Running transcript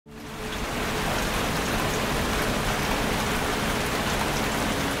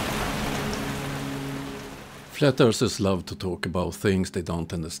Flat earthers love to talk about things they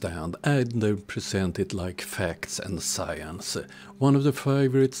don't understand, and they present it like facts and science. One of the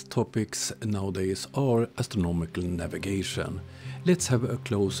favorite topics nowadays are astronomical navigation. Let's have a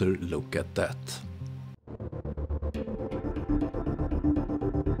closer look at that.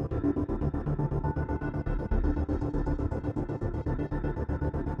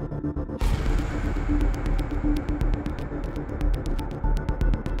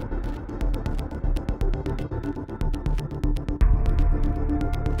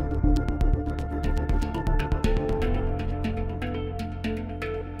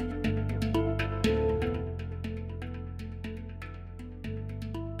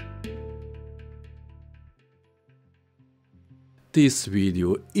 This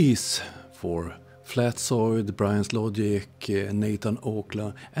video is for Flatzoid, Brian's Logic, Nathan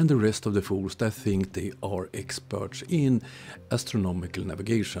Okla and the rest of the fools that think they are experts in astronomical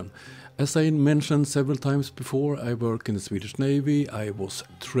navigation. As I mentioned several times before, I work in the Swedish Navy. I was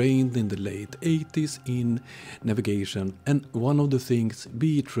trained in the late 80s in navigation, and one of the things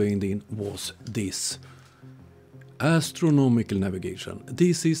we trained in was this. Astronomical navigation.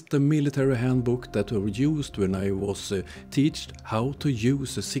 This is the military handbook that was used when I was taught how to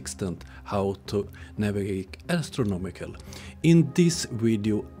use a sextant, how to navigate astronomical. In this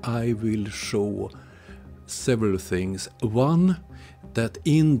video I will show several things. One, that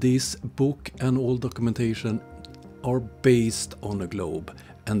in this book and all documentation are based on a globe.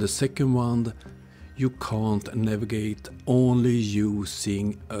 And the second one, you can't navigate only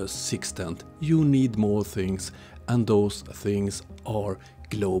using a sextant. You need more things, and those things are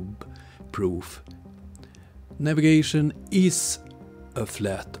globe proof. Navigation is a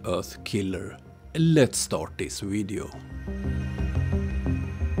flat earth killer. Let's start this video.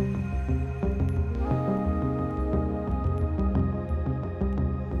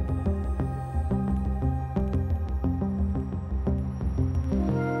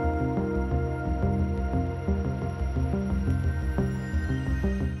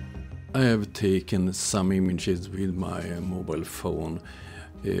 I have taken some images with my mobile phone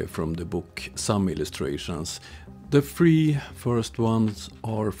from the book, some illustrations. The three first ones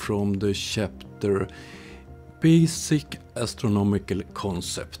are from the chapter Basic Astronomical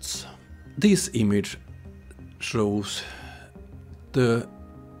Concepts. This image shows the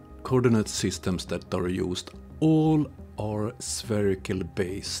coordinate systems that are used. All are spherical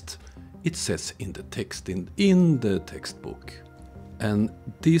based. It says in the text in the textbook. And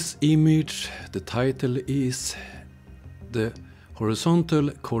this image, the title is the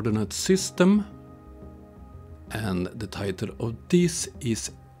horizontal coordinate system, and the title of this is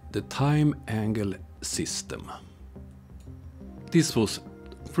the time angle system. This was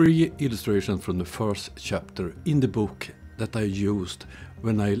three illustrations from the first chapter in the book that I used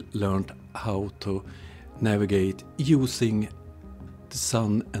when I learned how to navigate using the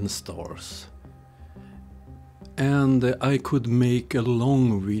sun and stars. And I could make a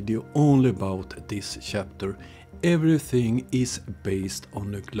long video only about this chapter. Everything is based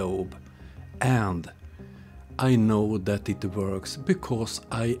on a globe, and I know that it works because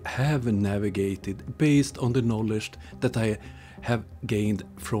I have navigated based on the knowledge that I have gained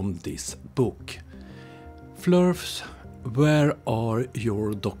from this book. Flurfs, where are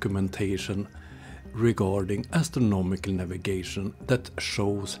your documentation regarding astronomical navigation that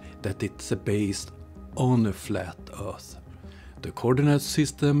shows that it's based on a flat earth? The coordinate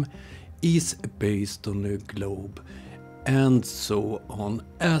system is based on a globe, and so on,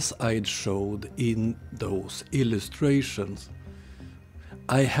 as I showed in those illustrations.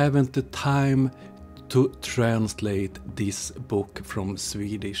 I haven't the time to translate this book from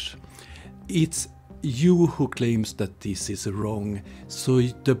Swedish. It's you who claims that this is wrong, so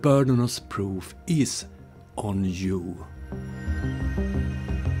the burden of proof is on you.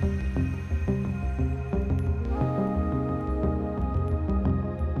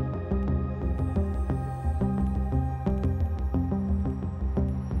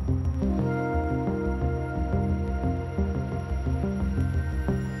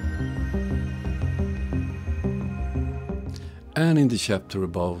 And in the chapter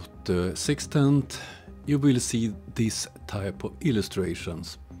about the sextant, you will see this type of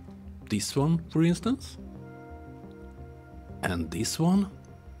illustrations. This one, for instance, and this one.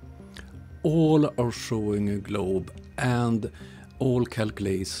 All are showing a globe, and all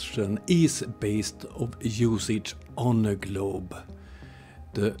calculation is based on usage on a globe.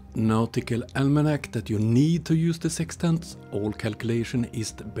 The nautical almanac that you need to use the sextant, all calculation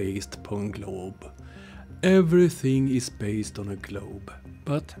is based upon globe. Everything is based on a globe,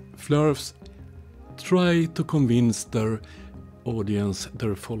 but Flurfs try to convince their audience,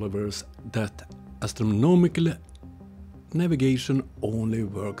 their followers, that astronomical navigation only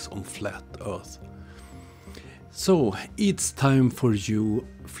works on flat Earth. So it's time for you,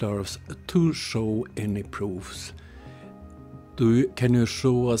 Flurfs, to show any proofs. Can you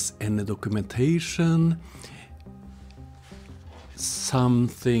show us any documentation?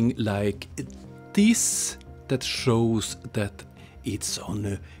 Something like this that shows that it's on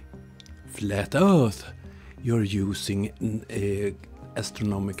a flat Earth you're using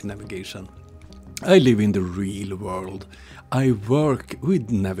astronomic navigation. I live in the real world. I work with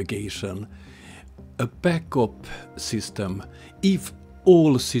navigation. A backup system, if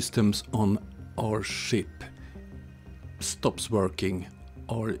all systems on our ship stops working,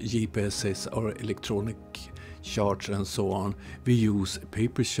 our GPSs, our electronic charts and so on, we use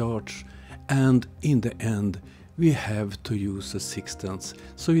paper charts, and in the end we have to use a sextant.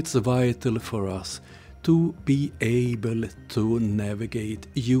 So it's vital for us to be able to navigate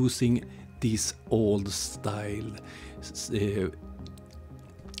using this old style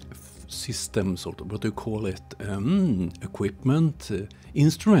systems, or what do you call it, equipment,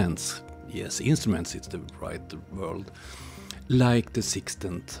 instruments. Yes, instruments is the right word. Like the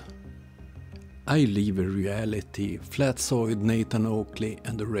sextant. I live a reality. Flatzoid, Nathan Oakley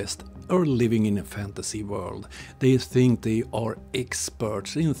and the rest are living in a fantasy world. They think they are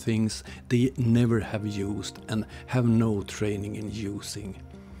experts in things they never have used and have no training in using.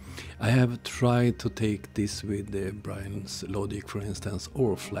 I have tried to take this with Brian's logic, for instance,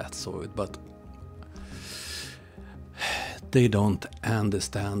 or Flatzoid, but they don't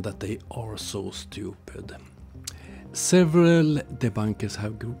understand that they are so stupid. Several debunkers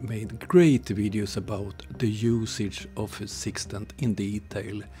have made great videos about the usage of a sextant in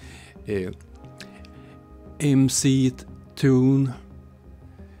detail. MC Tune,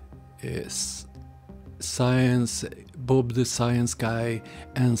 Science, Bob the Science Guy,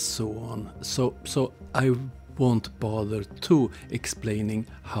 and so on. So I won't bother to explaining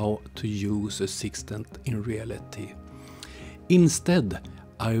how to use a sextant in reality. Instead,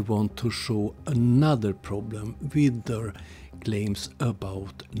 I want to show another problem with their claims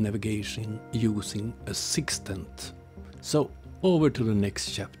about navigation using a sextant. So over to the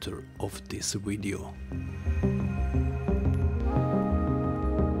next chapter of this video.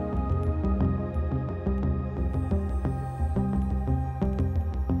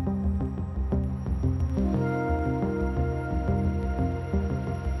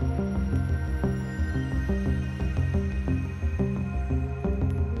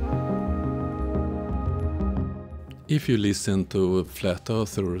 If you listen to flat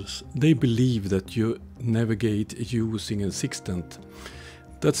earthers, they believe that you navigate using a sextant.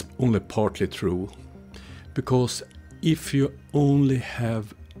 That's only partly true, because if you only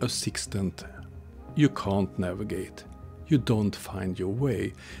have a sextant, you can't navigate. You don't find your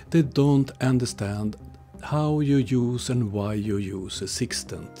way. They don't understand how you use and why you use a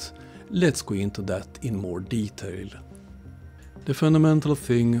sextant. Let's go into that in more detail. The fundamental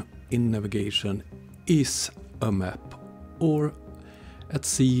thing in navigation is a map, or at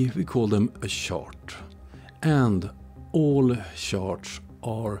sea we call them a chart, and all charts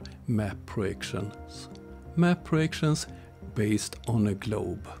are map projections based on a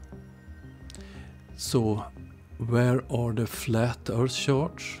globe. So where are the flat earth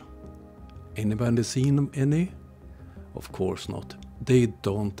charts? Anybody seen any? Of course not. They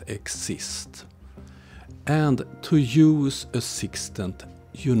don't exist. And to use a sextant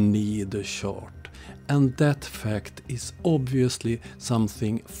you need a chart. And that fact is obviously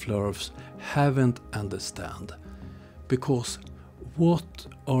something Flurfs haven't understand. Because what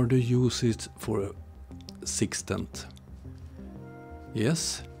are the uses for a sextant?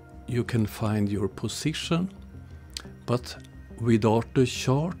 Yes, you can find your position, but without a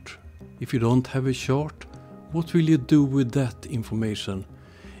chart, if you don't have a chart, what will you do with that information?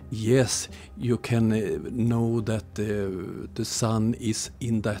 Yes, you can know that the sun is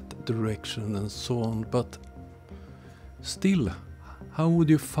in that direction and so on, but still, how would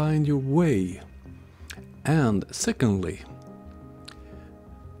you find your way? And secondly,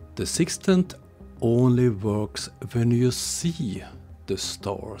 the sextant only works when you see the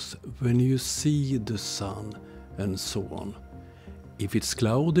stars, when you see the sun and so on. If it's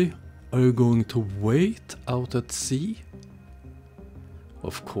cloudy, are you going to wait out at sea?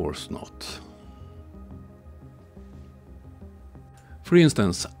 Of course not. For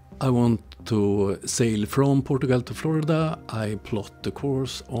instance, I want to sail from Portugal to Florida. I plot the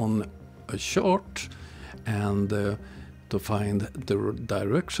course on a chart, and to find the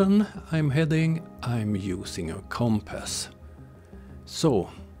direction I'm heading, I'm using a compass. So,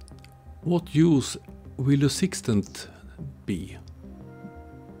 what use will a sextant be?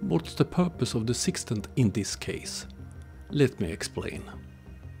 what's the purpose of the sextant in this case? Let me explain.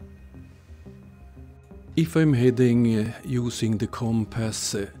 If I'm heading using the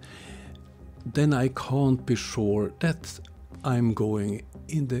compass, then I can't be sure that I'm going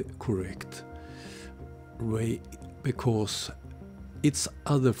in the correct way, because it's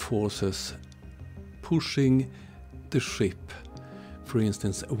other forces pushing the ship. For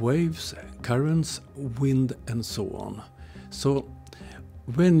instance, waves, currents, wind and so on. So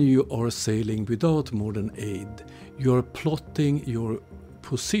when you are sailing without modern aid, you are plotting your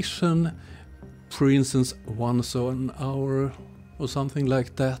position, for instance once an hour or something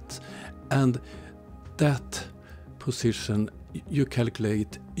like that, and that position you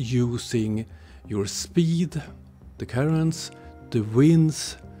calculate using your speed, the currents, the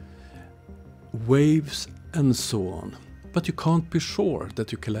winds, waves and so on. But you can't be sure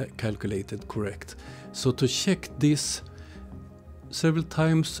that you calculated correct. So to check this several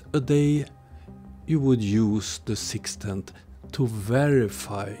times a day, you would use the sextant to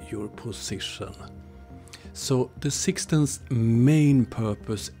verify your position. So the sextant's main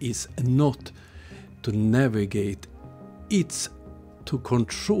purpose is not to navigate, it's to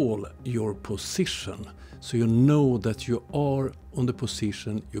control your position, so you know that you are on the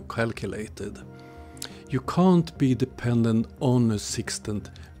position you calculated. You can't be dependent on a sextant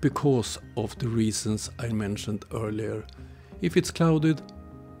because of the reasons I mentioned earlier. If it's clouded,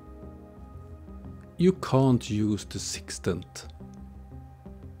 you can't use the sextant.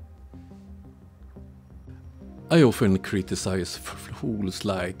 I often criticize fools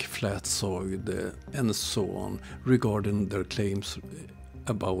like Flatzoid and so on regarding their claims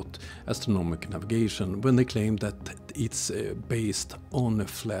about astronomic navigation, when they claim that it's based on a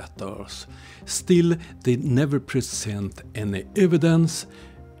flat Earth. Still, they never present any evidence.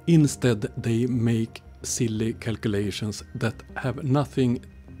 Instead, they make silly calculations that have nothing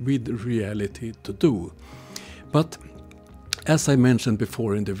with reality to do. But as I mentioned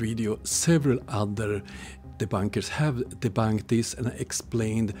before in the video, several other debunkers have debunked this and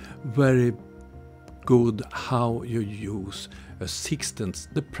explained very good how you use a sextant,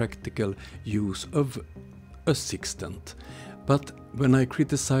 the practical use of a sextant. But when I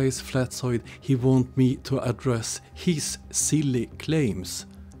criticize Flatzoid, he wants me to address his silly claims.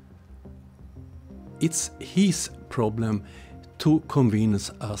 It's his problem to convince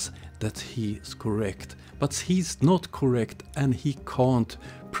us that he is correct. But he's not correct, and he can't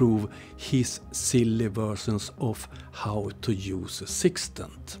prove his silly versions of how to use a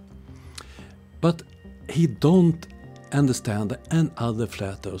sextant. But he don't understand, and other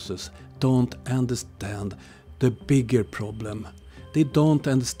flat earthers don't understand the bigger problem. They don't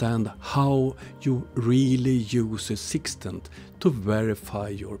understand how you really use a sextant to verify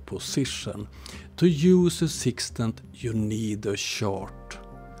your position. To use a sextant you need a chart.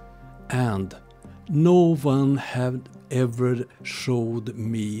 And no one had ever showed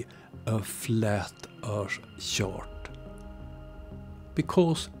me a flat earth chart.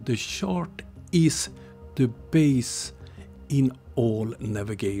 Because the chart is the base in all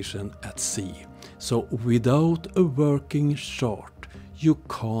navigation at sea. So without a working chart, you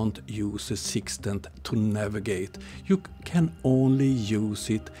can't use a sextant to navigate. You can only use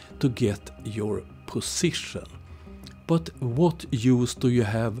it to get your position. But what use do you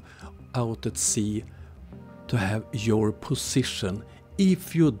have out at sea to have your position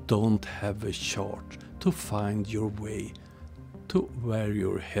if you don't have a chart to find your way to where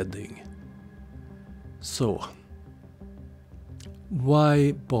you're heading? So,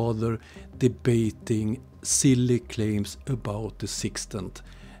 why bother debating silly claims about the sextant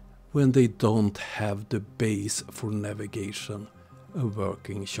when they don't have the base for navigation, a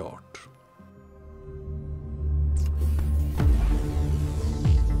working chart?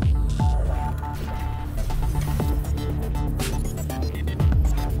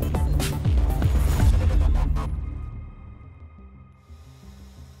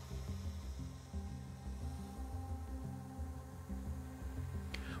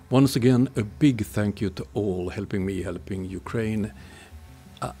 Once again, a big thank you to all helping me, helping Ukraine.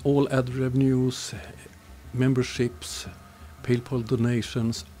 All ad revenues, memberships, PayPal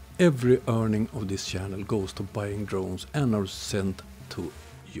donations, every earning of this channel goes to buying drones and are sent to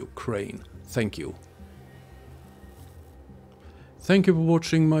Ukraine. Thank you. Thank you for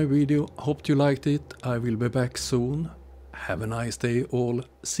watching my video. Hope you liked it. I will be back soon. Have a nice day all.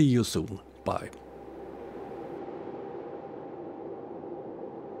 See you soon. Bye.